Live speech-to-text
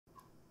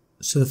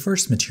So the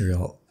first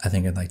material I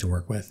think I'd like to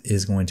work with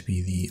is going to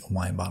be the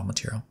wine bottle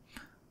material.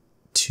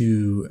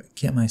 To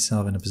get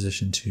myself in a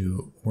position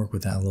to work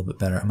with that a little bit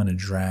better, I'm going to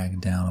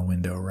drag down a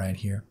window right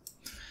here,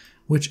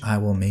 which I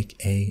will make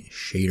a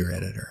shader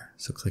editor.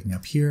 So clicking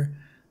up here,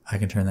 I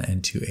can turn that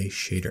into a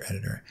shader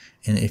editor.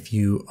 And if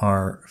you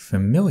are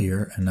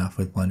familiar enough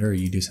with Blender, or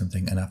you do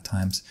something enough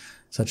times,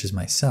 such as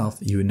myself,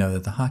 you would know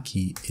that the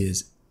hotkey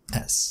is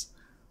S.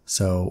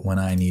 So when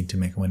I need to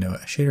make a window a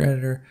shader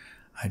editor,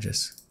 I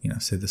just,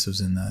 say this was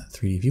in the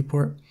 3D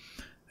viewport,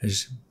 I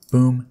just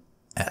boom,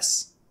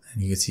 S.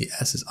 And you can see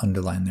S is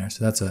underlined there.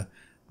 So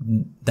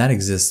that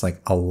exists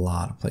like a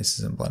lot of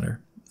places in Blender,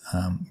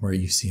 where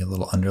you see a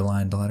little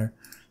underlined letter.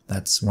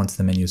 That's once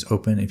the menu is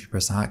open, if you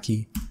press the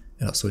hotkey,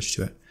 it'll switch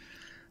to it.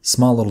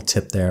 Small little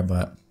tip there,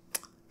 but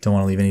don't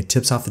want to leave any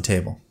tips off the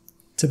table.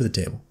 Tip of the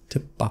table,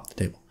 tip off the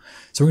table.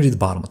 So we're gonna do the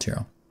bottom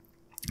material.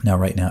 Now,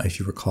 right now, if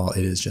you recall,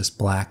 it is just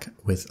black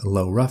with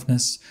low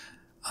roughness.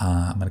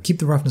 I'm gonna keep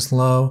the roughness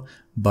low,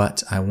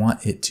 but I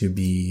want it to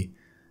be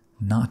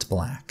not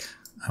black.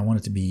 I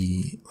want it to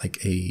be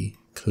like a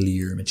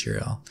clear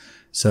material.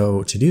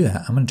 So to do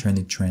that, I'm going to turn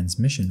the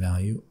transmission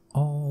value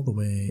all the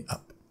way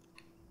up.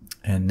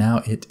 And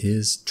now it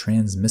is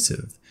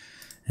transmissive.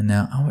 And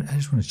now I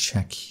just want to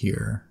check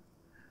here.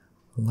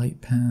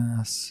 Light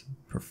pass,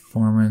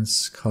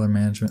 performance, color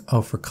management.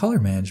 Oh, for color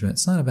management,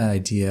 it's not a bad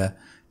idea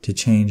to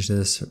change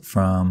this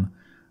from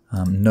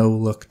no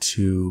look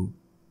to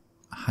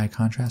high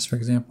contrast, for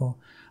example.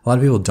 A lot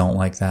of people don't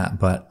like that,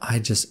 but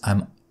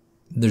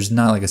there's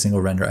not like a single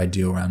render I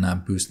do around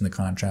not boosting the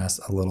contrast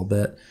a little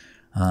bit.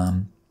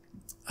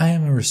 I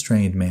am a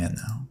restrained man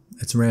though.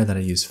 It's rare that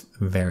I use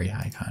very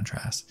high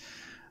contrast.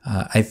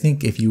 I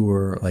think if you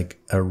were like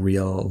a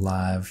real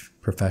live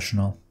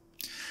professional,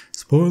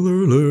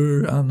 spoiler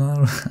alert,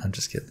 I'm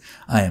just kidding.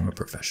 I am a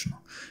professional.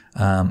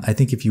 I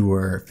think if you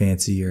were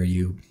fancy or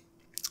you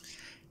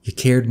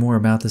cared more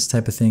about this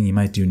type of thing, you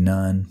might do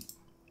none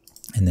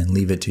and then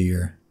leave it to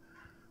your,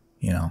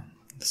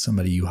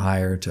 somebody you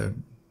hire to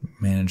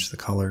manage the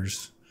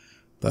colors.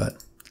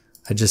 But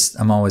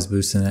I'm always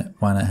boosting it.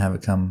 Why not have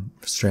it come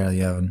straight out of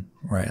the oven,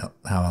 right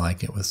how I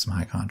like it with some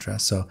high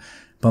contrast? So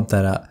bump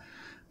that up.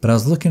 But I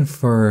was looking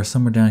for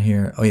somewhere down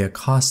here. Oh yeah,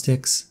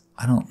 caustics.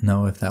 I don't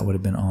know if that would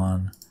have been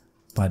on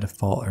by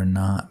default or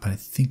not, but I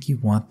think you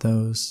want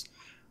those.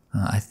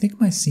 I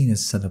think my scene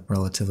is set up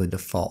relatively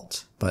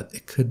default, but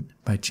it could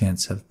by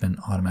chance have been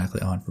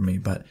automatically on for me.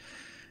 But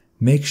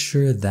make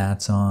sure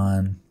that's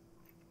on.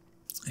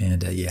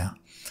 And yeah.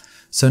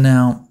 So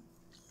now,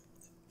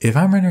 if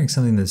I'm rendering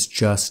something that's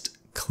just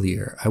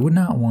clear, I would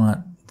not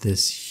want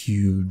this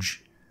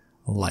huge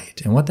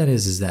light. And what that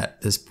is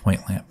that this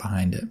point lamp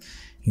behind it.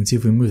 You can see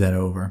if we move that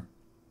over,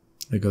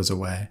 it goes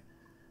away.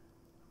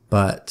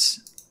 But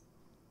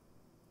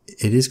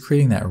it is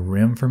creating that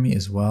rim for me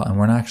as well, and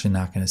we're actually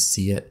not going to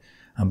see it.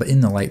 But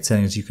in the light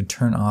settings, you can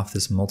turn off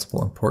this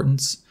multiple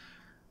importance,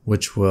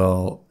 which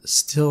will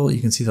still,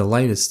 you can see the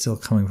light is still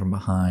coming from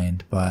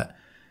behind, but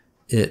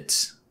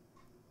it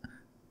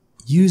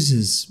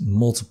uses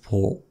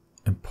multiple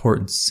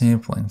importance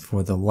sampling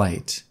for the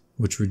light,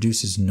 which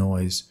reduces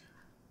noise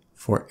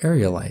for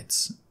area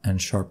lights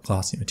and sharp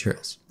glossy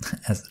materials,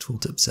 as the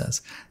tooltip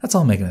says. That's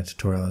all I'm making a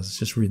tutorial is,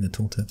 just reading the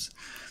tooltips.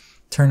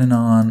 Turning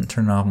on,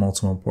 turning off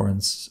multiple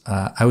importance.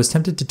 I was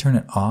tempted to turn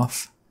it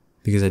off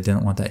because I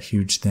didn't want that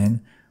huge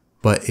thing,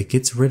 but it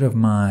gets rid of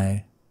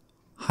my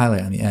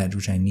highlight on the edge,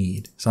 which I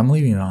need. So I'm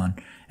leaving it on.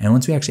 And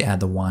once we actually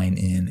add the wine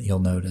in, you'll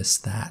notice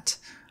that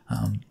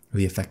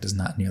the effect is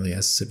not nearly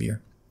as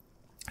severe.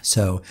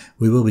 So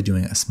we will be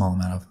doing a small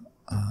amount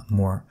of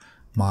more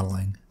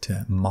modeling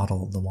to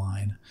model the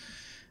wine.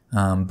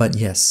 But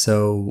yes,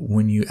 so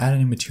when you add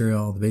any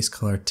material, the base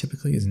color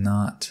typically is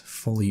not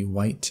fully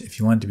white. If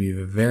you want it to be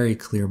a very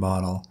clear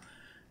bottle,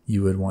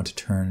 you would want to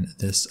turn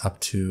this up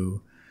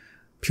to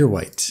pure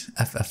white,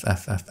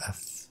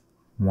 FFFFF,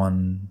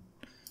 1,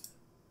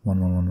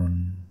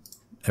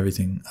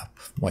 everything up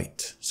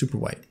white, super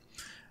white.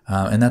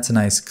 And that's a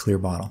nice clear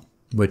bottle,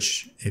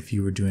 which if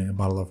you were doing a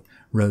bottle of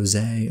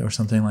rosé or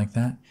something like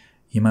that,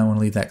 you might want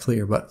to leave that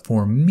clear. But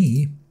for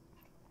me,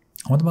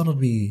 I want the bottle to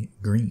be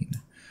green.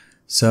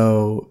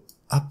 So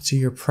up to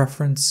your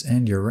preference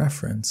and your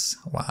reference.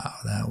 Wow,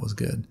 that was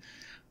good.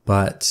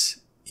 But,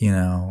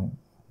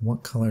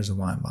 what color is a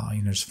wine bottle?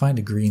 Just find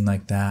a green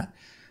like that.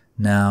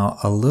 Now,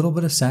 a little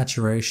bit of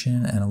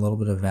saturation and a little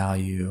bit of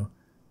value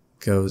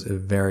goes a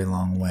very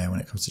long way when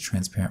it comes to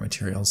transparent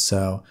materials.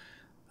 So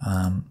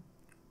I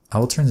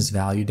will turn this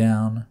value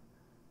down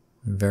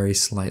very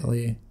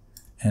slightly.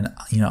 And,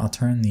 I'll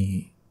turn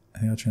the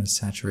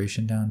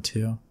saturation down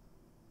too.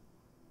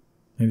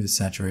 Maybe the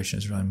saturation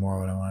is really more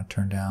what I want to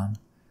turn down.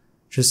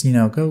 Just,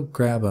 go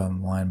grab a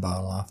wine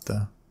bottle off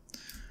the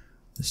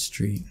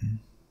street and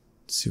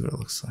see what it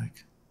looks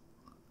like.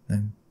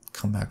 Then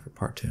come back for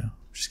part 2.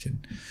 Just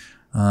kidding.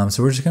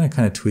 So we're just going to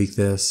kind of tweak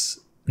this.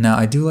 Now,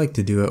 I do like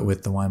to do it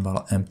with the wine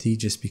bottle empty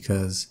just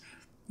because,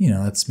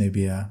 that's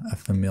maybe a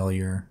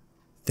familiar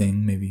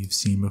thing maybe you've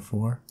seen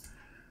before.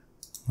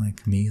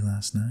 Like me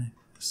last night.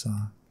 I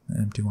saw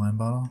An empty wine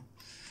bottle.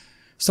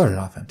 Started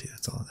off empty,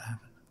 that's all that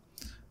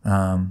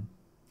happened.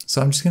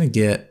 So I'm just going to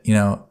get, you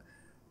know,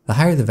 the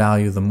higher the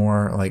value, the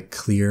more like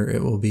clear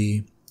it will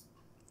be.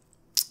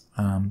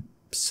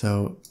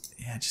 So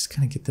yeah, just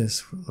kind of get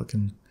this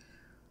looking.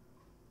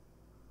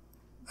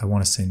 I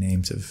want to say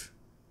names of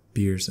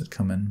beers that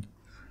come in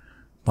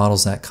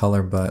bottles that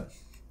color, but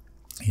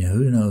you know,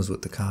 who knows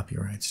what the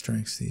copyright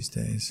strikes these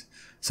days.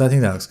 So I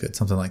think that looks good,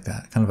 something like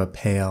that, kind of a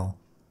pale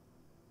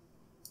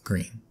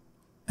green.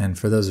 And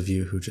for those of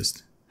you who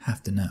just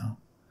have to know,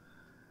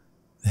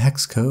 the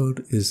hex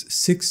code is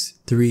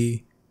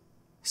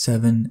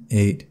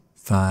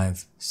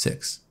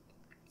 637856.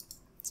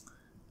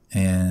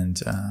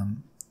 And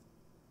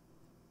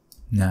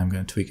now I'm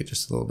going to tweak it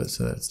just a little bit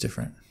so that it's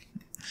different.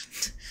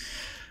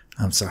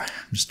 I'm sorry,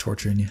 I'm just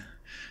torturing you.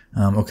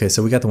 Okay,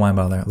 so we got the wine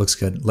bottle there. It looks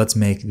good. Let's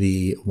make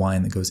the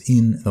wine that goes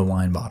in the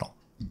wine bottle.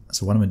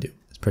 So what I'm going to do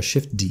is press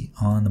Shift D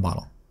on the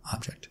bottle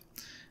object.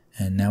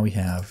 And now we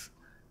have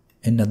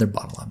another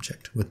bottle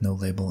object with no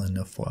label and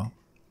no foil.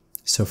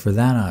 So for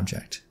that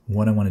object,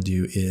 what I want to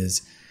do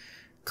is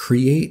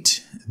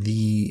create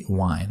the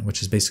wine,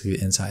 which is basically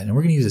the inside. And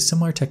we're going to use a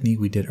similar technique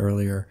we did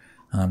earlier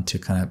to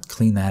kind of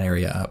clean that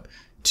area up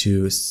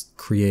to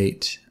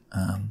create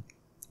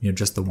you know,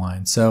 just the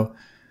wine. So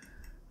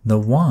the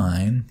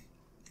wine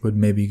would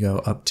maybe go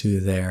up to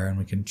there, and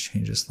we can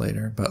change this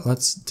later. But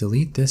let's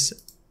delete this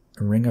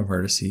ring of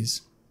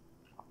vertices.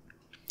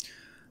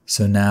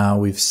 So now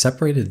we've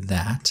separated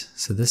that.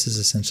 So this is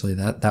essentially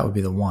that would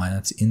be the wine.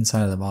 That's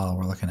inside of the bottle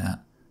we're looking at.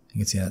 You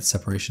can see that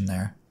separation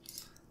there.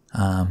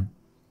 And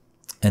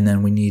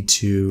then we need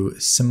to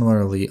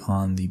similarly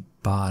on the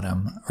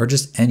bottom, or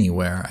just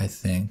anywhere, I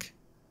think.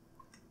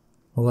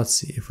 Well, let's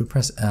see. If we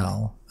press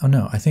L, oh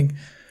no, I think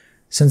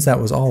since that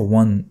was all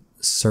one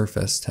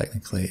surface,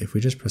 technically, if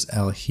we just press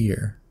L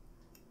here,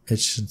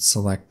 it should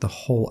select the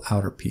whole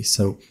outer piece.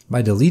 So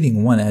by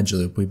deleting one edge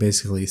loop, we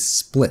basically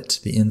split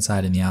the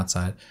inside and the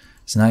outside.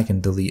 So now I can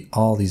delete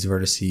all these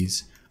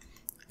vertices,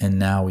 and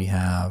now we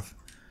have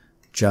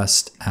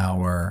just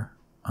our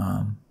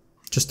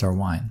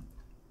wine.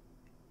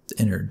 It's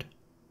entered.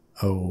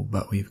 Oh,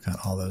 but we've got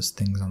all those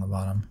things on the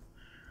bottom.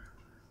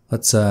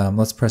 Let's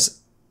press.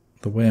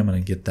 The way I'm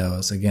going to get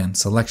those, again,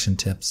 selection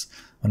tips.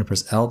 I'm going to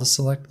press L to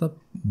select the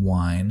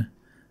wine,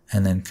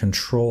 and then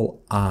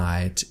Control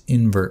I to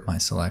invert my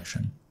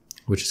selection,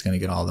 which is going to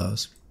get all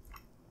those.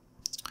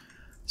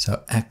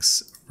 So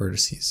X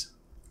vertices.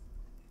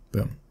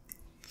 Boom.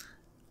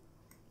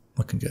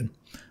 Looking good.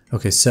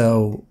 Okay,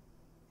 so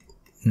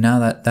now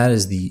that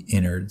is the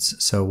innards.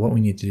 So what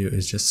we need to do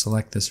is just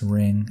select this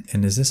ring.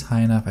 And is this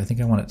high enough? I think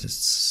I want it to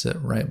sit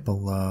right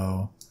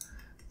below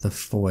the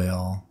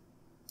foil.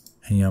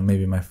 And you know,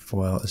 maybe my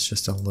foil is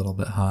just a little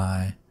bit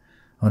high.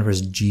 I'm going to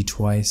press G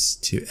twice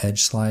to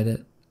edge slide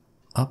it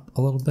up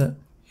a little bit.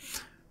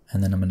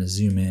 And then I'm going to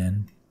zoom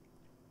in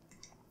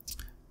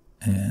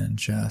and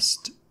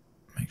just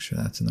make sure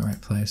that's in the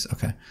right place.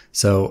 Okay,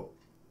 so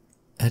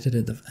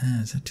edited the,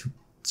 is that too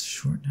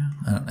short now?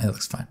 I don't know, it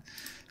looks fine.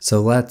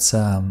 So let's,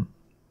 so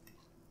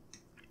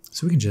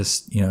we can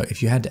just, you know,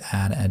 if you had to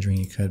add edge ring,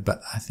 you could,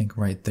 but I think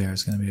right there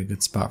is going to be a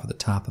good spot for the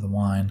top of the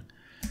wine.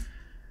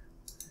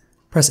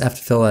 Press F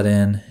to fill that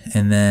in,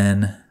 and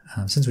then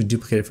since we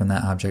duplicated from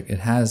that object, it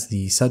has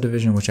the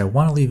subdivision, which I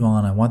want to leave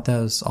on. I want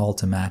those all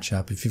to match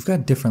up. If you've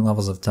got different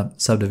levels of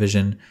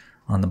subdivision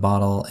on the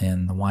bottle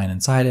and the wine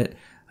inside it,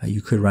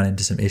 you could run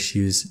into some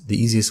issues. The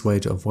easiest way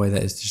to avoid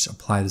that is to just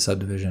apply the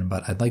subdivision,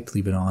 but I'd like to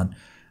leave it on.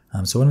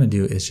 So what I'm going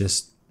to do is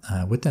just,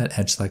 with that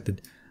edge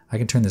selected, I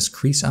can turn this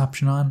crease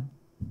option on,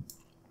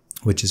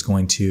 which is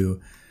going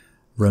to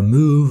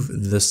remove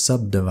the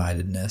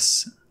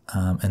subdividedness.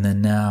 And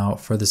then now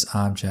for this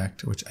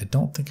object, which I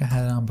don't think I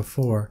had it on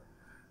before,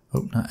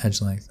 oh, not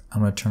edge length,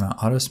 I'm going to turn on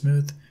auto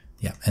smooth.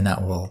 Yeah, and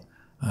that will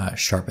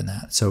sharpen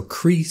that. So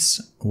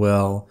crease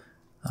will,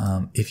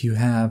 if you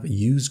have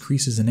use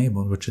creases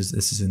enabled, which is,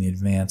 this is in the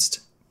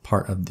advanced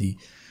part of the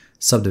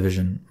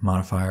subdivision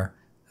modifier,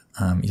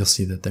 you'll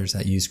see that there's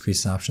that use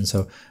crease option.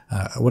 So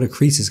what a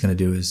crease is going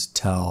to do is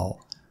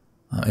tell,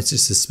 it's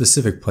just a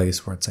specific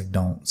place where it's like,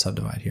 don't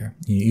subdivide here.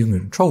 You can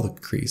control the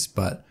crease,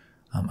 but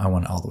I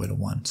want it all the way to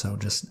 1. So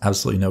just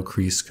absolutely no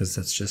crease, because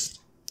that's just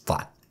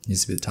flat. It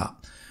needs to be the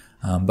top.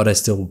 But I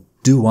still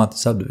do want the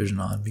subdivision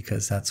on,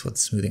 because that's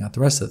what's smoothing out the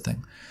rest of the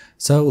thing.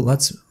 So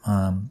let's go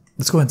ahead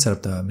and set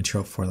up the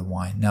material for the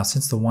wine. Now,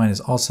 since the wine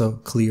is also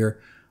clear,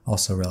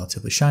 also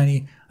relatively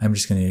shiny, I'm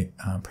just going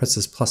to press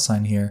this plus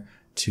sign here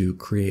to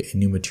create a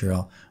new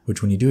material,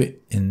 which when you do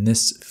it in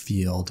this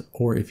field,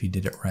 or if you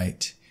did it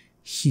right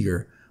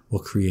here, will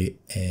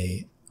create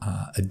a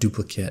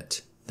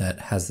duplicate that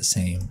has the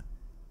same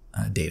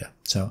data.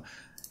 So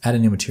add a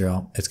new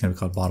material. It's going to be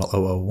called bottle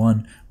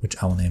 001,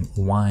 which I will name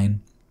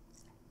wine.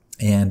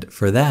 And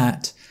for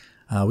that,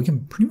 we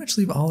can pretty much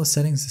leave all the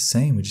settings the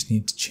same. We just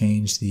need to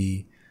change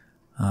the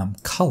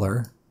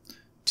color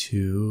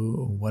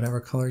to whatever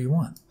color you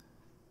want.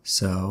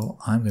 So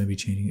I'm going to be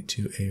changing it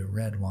to a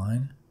red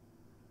wine,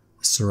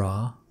 a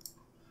Syrah,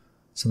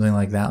 something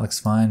like that looks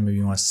fine. Maybe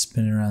you want to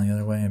spin it around the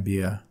other way and be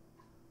a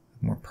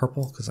more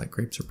purple, because like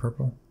grapes are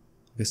purple.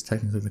 I guess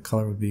technically the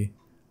color would be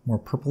more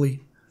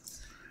purpley.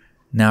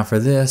 Now for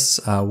this,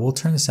 we'll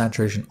turn the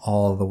saturation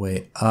all the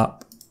way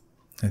up.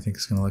 I think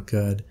it's going to look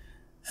good.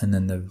 And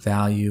then the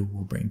value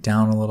will bring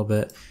down a little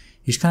bit.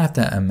 You just kind of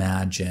have to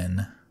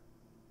imagine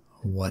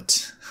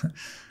what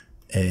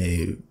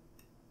a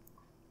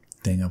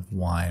thing of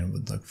wine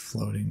would look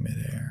floating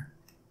midair.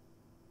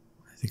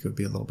 I think it would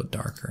be a little bit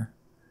darker.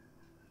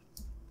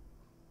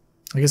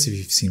 I guess if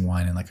you've seen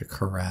wine in like a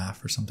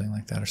carafe or something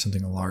like that, or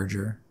something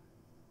larger,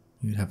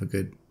 you'd have a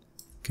good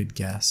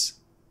guess.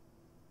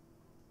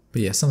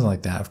 But yeah, something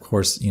like that. Of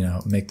course, you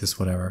know, make this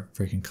whatever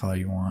freaking color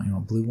you want. You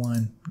want blue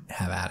wine?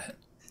 Have at it.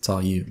 It's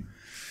all you.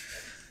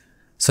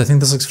 So I think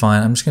this looks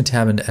fine. I'm just going to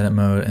tab into edit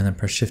mode and then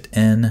press Shift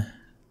N.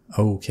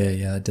 Okay,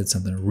 yeah, that did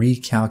something.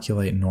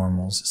 Recalculate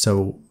normals.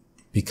 So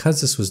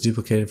because this was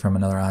duplicated from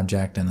another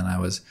object and then I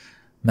was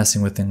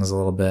messing with things a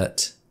little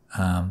bit,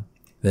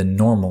 the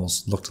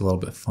normals looked a little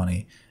bit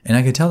funny. And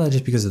I could tell that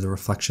just because of the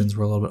reflections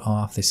were a little bit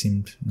off. They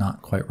seemed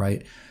not quite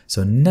right.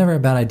 So never a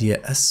bad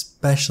idea,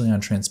 especially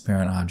on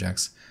transparent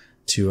objects,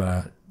 to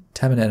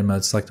tab into edit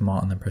mode, select them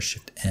all, and then press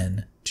Shift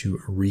N to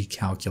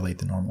recalculate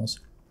the normals.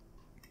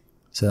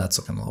 So that's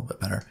looking a little bit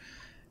better.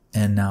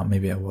 And now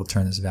maybe I will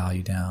turn this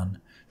value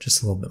down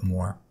just a little bit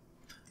more.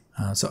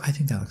 So I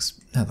think that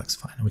looks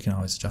fine. We can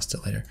always adjust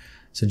it later.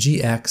 So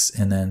GX,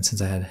 and then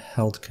since I had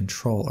held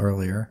Control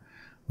earlier,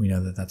 we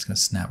know that that's going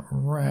to snap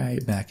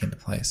right back into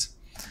place.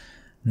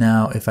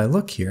 Now, if I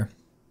look here,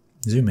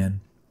 zoom in,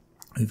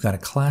 we've got a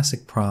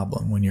classic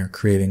problem when you're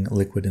creating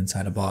liquid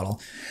inside a bottle,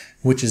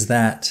 which is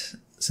that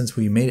since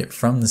we made it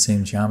from the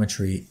same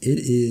geometry, it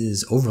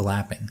is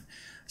overlapping.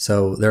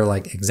 So they're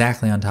like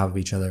exactly on top of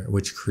each other,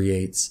 which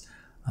creates,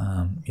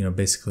 you know,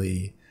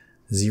 basically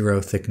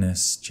zero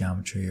thickness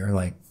geometry, or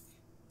like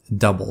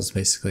doubles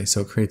basically.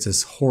 So it creates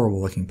this horrible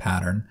looking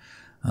pattern.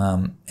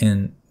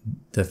 And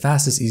the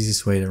fastest,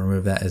 easiest way to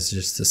remove that is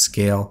just to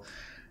scale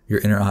your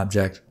inner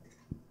object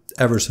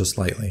ever so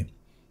slightly.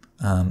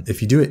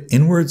 If you do it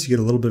inwards, you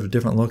get a little bit of a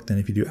different look than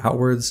if you do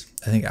outwards.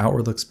 I think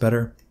outward looks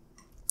better.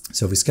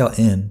 So if we scale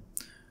in,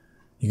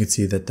 you can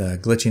see that the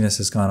glitchiness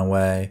has gone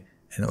away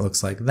and it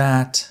looks like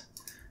that.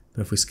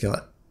 But if we scale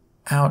it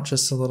out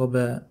just a little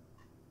bit,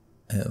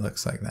 it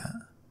looks like that.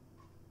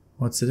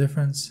 What's the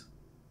difference?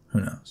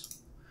 Who knows?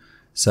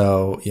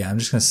 So yeah,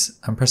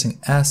 I'm pressing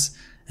S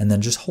and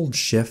then just hold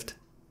Shift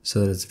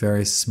so that it's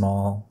very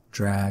small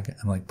drag.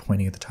 I'm like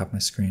pointing at the top of my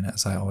screen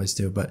as I always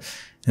do, but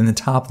in the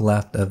top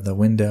left of the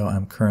window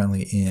I'm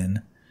currently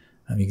in,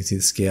 you can see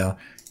the scale.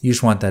 You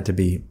just want that to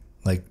be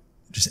like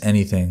just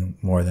anything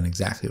more than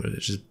exactly what it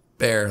is, just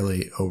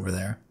barely over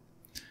there.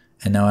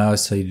 And now I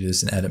always tell you to do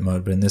this in edit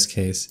mode, but in this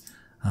case,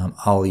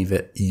 I'll leave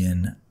it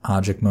in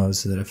object mode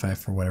so that if I,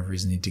 for whatever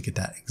reason, need to get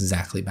that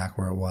exactly back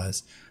where it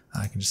was,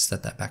 I can just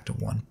set that back to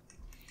 1.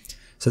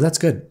 So that's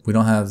good. We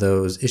don't have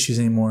those issues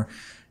anymore.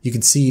 You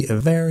can see a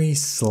very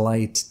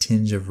slight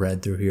tinge of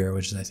red through here,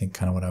 which is I think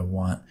kind of what I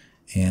want.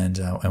 And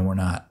we're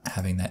not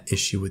having that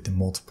issue with the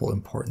multiple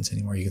importance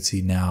anymore. You can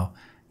see now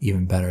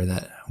even better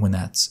that when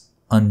that's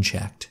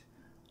unchecked,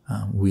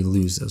 we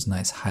lose those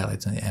nice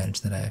highlights on the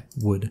edge that I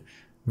would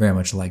very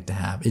much like to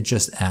have. It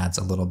just adds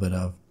a little bit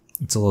of,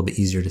 it's a little bit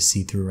easier to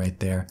see through right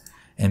there.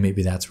 And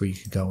maybe that's where you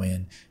could go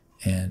in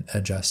and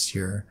adjust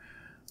your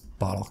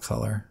bottle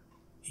color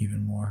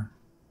even more,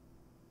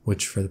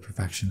 which for the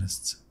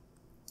perfectionists,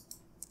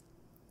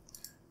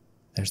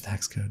 there's the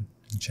hex code.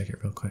 You can check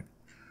it real quick.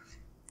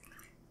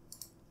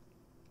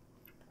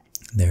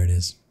 There it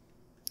is.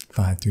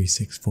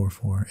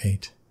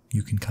 536448.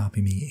 You can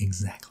copy me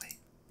exactly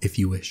if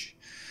you wish.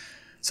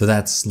 So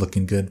that's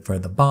looking good for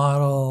the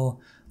bottle.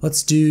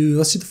 Let's do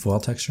the foil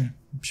texture.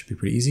 Should be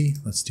pretty easy.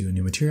 Let's do a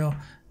new material.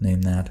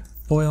 Name that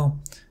foil,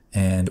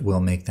 and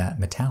we'll make that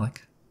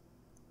metallic.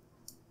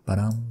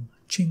 Ba-dum,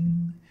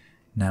 ching.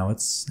 Now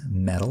it's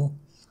metal.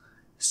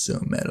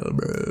 So metal,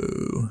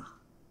 bro.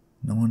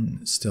 No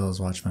one still has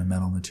watched my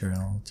metal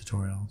material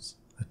tutorials.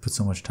 I put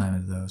so much time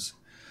into those.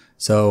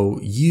 So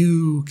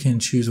you can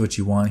choose what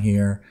you want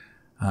here.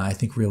 I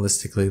think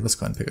realistically, let's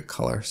go ahead and pick a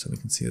color so we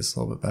can see this a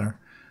little bit better.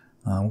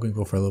 I'm going to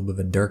go for a little bit of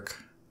a Dirk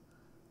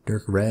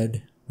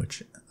red,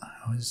 which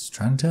I was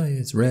trying to tell you,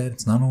 it's red.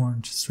 It's not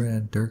orange, it's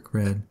red. Dirk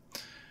red.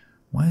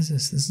 Why is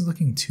this? This is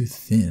looking too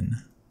thin.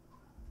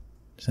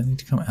 Does that need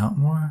to come out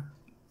more?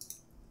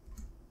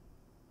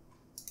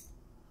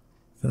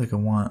 I feel like I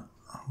want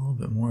a little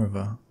bit more of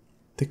a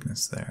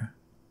thickness there.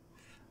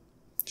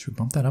 Should we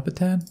bump that up a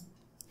tad?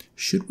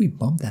 Should we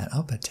bump that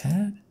up a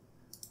tad?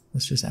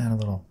 Let's just add a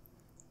little.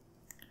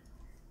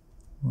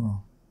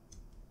 Well,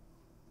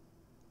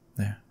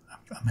 there.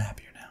 I'm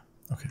happier now.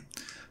 Okay.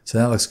 So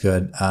that looks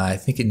good. I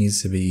think it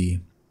needs to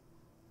be.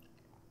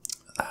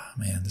 Oh,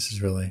 man, this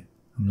is really.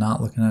 I'm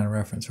not looking at a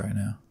reference right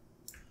now.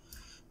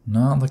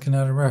 Not looking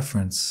at a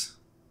reference.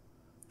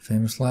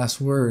 Famous last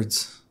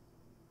words.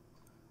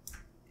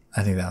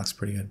 I think that looks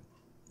pretty good.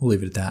 We'll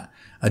leave it at that.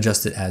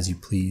 Adjust it as you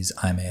please.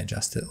 I may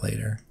adjust it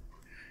later.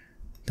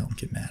 Don't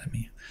get mad at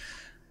me.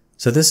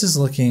 So this is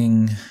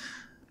looking,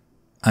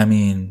 I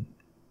mean,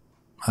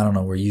 I don't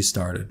know where you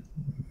started.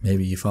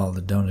 Maybe you followed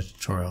the donut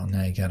tutorial.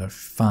 Now you got a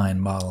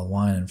fine bottle of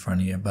wine in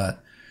front of you,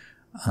 but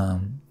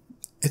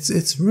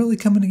it's really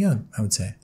coming together, I would say.